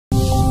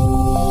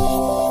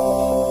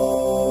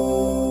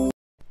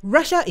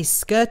Russia is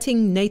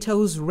skirting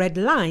NATO's red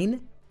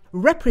line.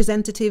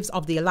 Representatives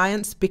of the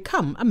alliance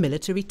become a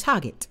military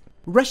target.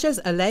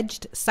 Russia's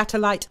alleged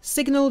satellite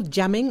signal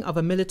jamming of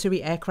a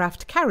military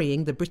aircraft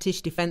carrying the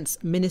British Defence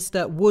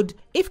Minister would,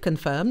 if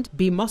confirmed,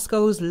 be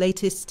Moscow's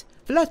latest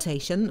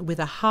flirtation with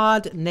a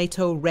hard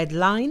NATO red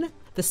line,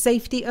 the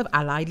safety of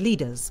Allied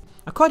leaders.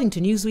 According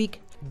to Newsweek,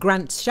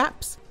 Grant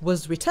Shapps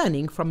was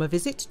returning from a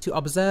visit to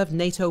observe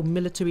NATO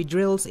military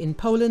drills in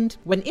Poland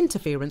when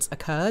interference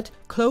occurred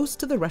close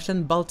to the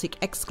Russian Baltic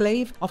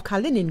exclave of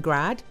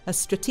Kaliningrad, a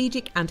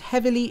strategic and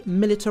heavily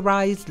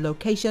militarized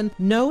location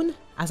known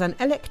as an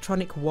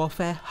electronic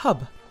warfare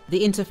hub.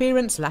 The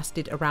interference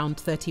lasted around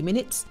 30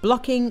 minutes,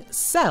 blocking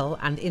cell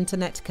and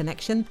internet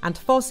connection and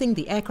forcing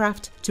the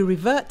aircraft to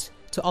revert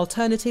to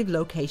alternative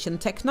location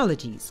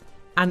technologies.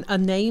 An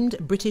unnamed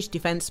British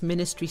Defence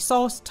Ministry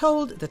source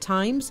told The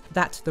Times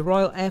that the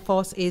Royal Air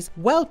Force is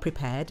well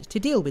prepared to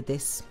deal with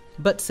this,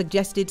 but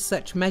suggested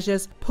such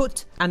measures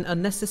put an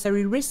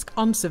unnecessary risk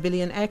on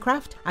civilian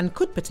aircraft and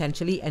could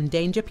potentially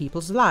endanger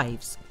people's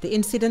lives. The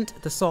incident,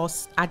 the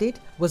source added,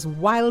 was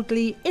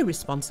wildly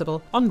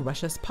irresponsible on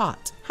Russia's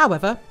part.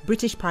 However,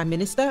 British Prime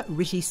Minister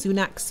Rishi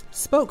Sunak's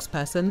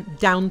spokesperson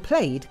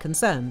downplayed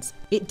concerns.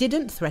 It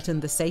didn't threaten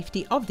the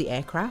safety of the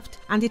aircraft,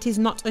 and it is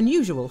not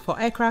unusual for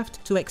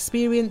aircraft to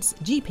experience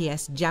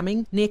GPS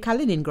jamming near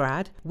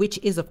Kaliningrad, which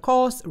is of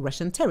course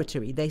Russian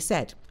territory, they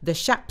said. The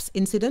Shapps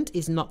incident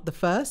is not the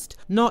first,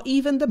 nor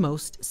even the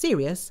most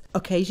serious,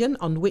 occasion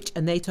on which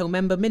a NATO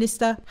member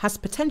minister has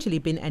potentially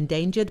been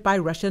endangered by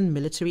Russian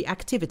military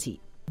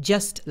activity.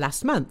 Just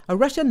last month, a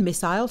Russian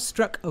missile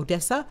struck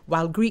Odessa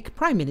while Greek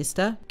Prime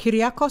Minister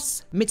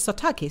Kyriakos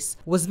Mitsotakis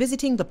was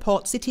visiting the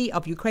port city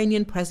of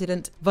Ukrainian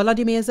President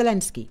Volodymyr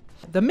Zelenski.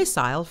 The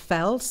missile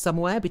fell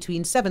somewhere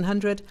between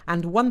 700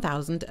 and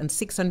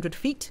 1,600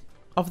 feet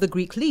of the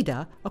Greek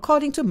leader,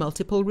 according to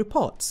multiple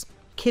reports.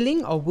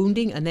 Killing or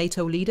wounding a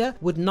NATO leader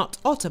would not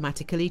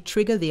automatically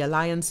trigger the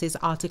alliance's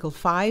Article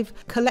 5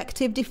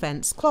 collective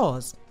defense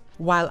clause.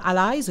 While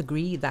allies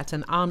agree that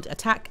an armed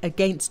attack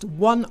against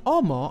one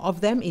or more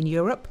of them in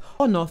Europe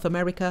or North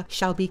America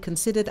shall be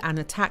considered an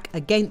attack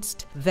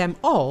against them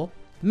all,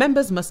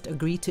 members must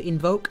agree to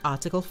invoke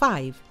Article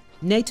 5.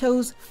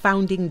 NATO's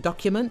founding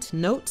document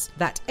notes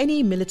that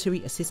any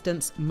military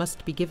assistance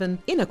must be given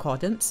in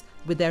accordance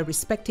with their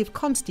respective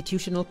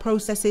constitutional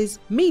processes,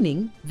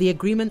 meaning the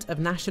agreement of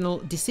national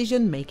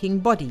decision-making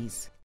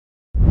bodies.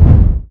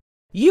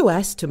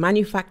 US to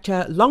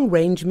manufacture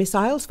long-range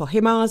missiles for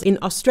HIMARS in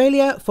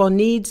Australia for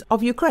needs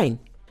of Ukraine.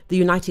 The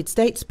United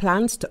States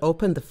plans to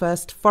open the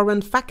first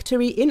foreign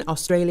factory in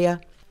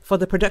Australia for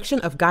the production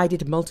of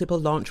guided multiple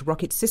launch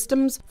rocket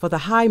systems for the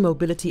High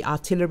Mobility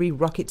Artillery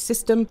Rocket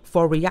System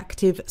for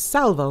reactive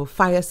salvo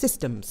fire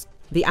systems.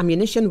 The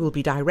ammunition will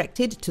be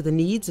directed to the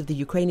needs of the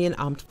Ukrainian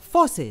armed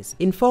forces,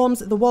 informs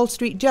the Wall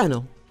Street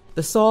Journal.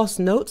 The source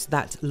notes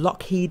that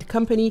Lockheed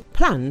Company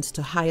plans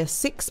to hire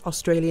 6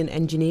 Australian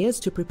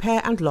engineers to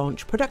prepare and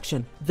launch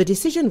production. The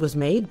decision was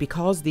made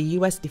because the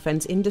US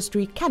defense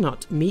industry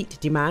cannot meet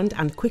demand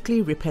and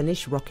quickly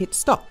replenish rocket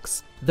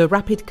stocks. The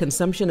rapid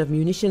consumption of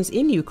munitions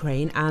in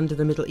Ukraine and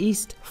the Middle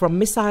East, from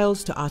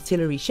missiles to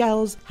artillery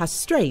shells, has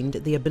strained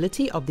the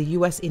ability of the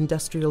US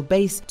industrial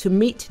base to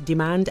meet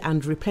demand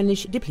and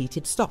replenish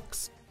depleted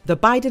stocks. The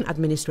Biden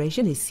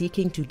administration is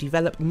seeking to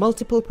develop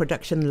multiple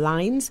production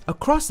lines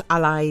across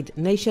allied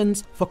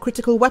nations for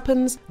critical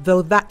weapons,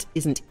 though that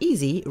isn't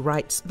easy,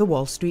 writes the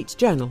Wall Street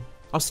Journal.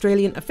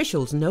 Australian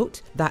officials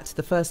note that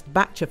the first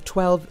batch of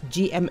 12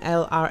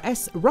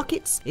 GMLRS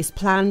rockets is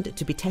planned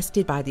to be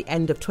tested by the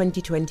end of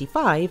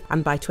 2025,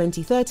 and by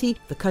 2030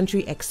 the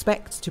country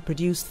expects to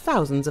produce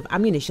thousands of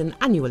ammunition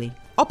annually.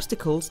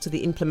 Obstacles to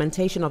the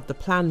implementation of the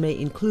plan may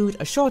include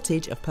a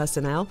shortage of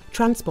personnel,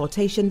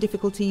 transportation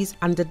difficulties,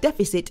 and a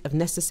deficit of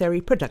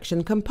necessary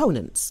production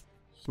components.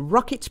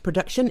 Rocket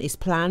production is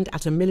planned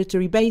at a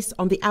military base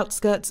on the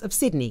outskirts of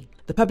Sydney.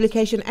 The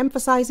publication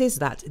emphasizes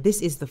that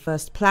this is the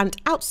first plant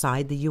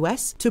outside the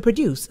US to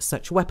produce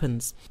such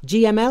weapons.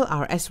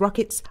 GMLRS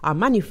rockets are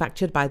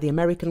manufactured by the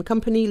American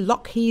company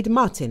Lockheed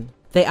Martin.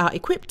 They are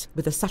equipped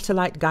with a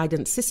satellite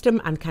guidance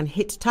system and can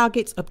hit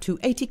targets up to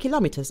 80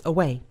 kilometers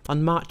away.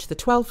 On March the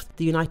 12th,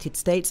 the United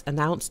States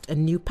announced a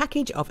new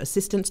package of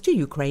assistance to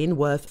Ukraine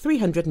worth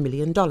 $300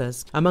 million.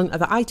 Among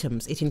other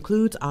items, it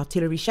includes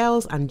artillery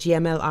shells and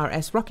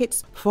GMLRS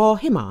rockets for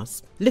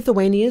HIMARS.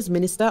 Lithuania's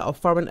Minister of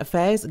Foreign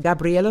Affairs,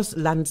 Gabrielos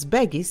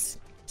Landsbergis,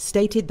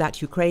 stated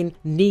that Ukraine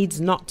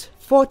needs not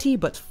 40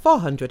 but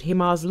 400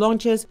 HIMARS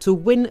launchers to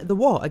win the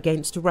war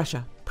against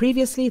Russia.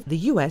 Previously, the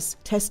US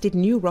tested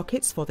new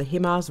rockets for the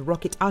HIMARS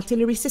rocket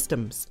artillery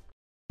systems.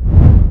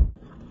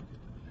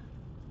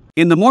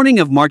 In the morning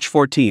of March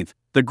 14th,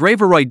 the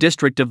Graveroy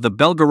district of the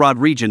Belgorod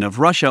region of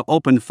Russia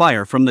opened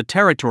fire from the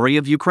territory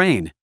of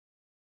Ukraine.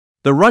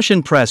 The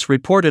Russian press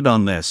reported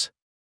on this.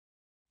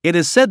 It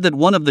is said that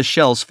one of the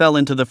shells fell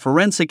into the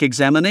forensic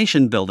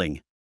examination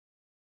building.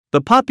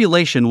 The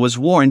population was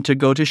warned to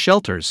go to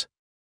shelters.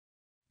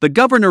 The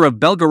governor of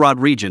Belgorod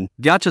region,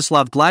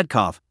 Vyacheslav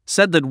Gladkov,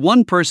 said that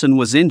one person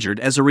was injured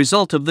as a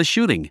result of the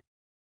shooting.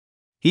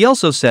 He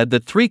also said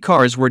that 3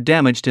 cars were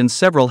damaged and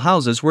several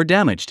houses were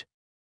damaged.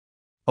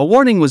 A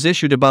warning was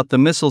issued about the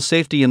missile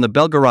safety in the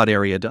Belgorod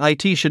area.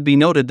 It should be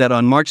noted that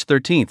on March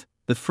 13,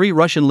 the Free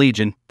Russian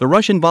Legion, the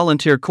Russian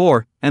Volunteer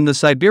Corps, and the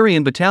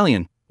Siberian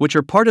Battalion, which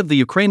are part of the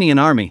Ukrainian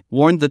army,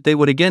 warned that they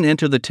would again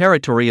enter the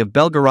territory of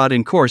Belgorod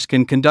and Kursk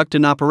and conduct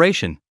an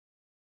operation.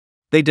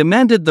 They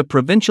demanded the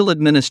provincial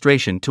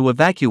administration to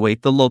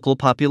evacuate the local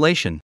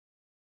population.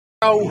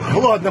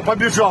 Ладно,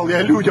 побежал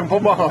я людям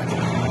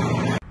помогать.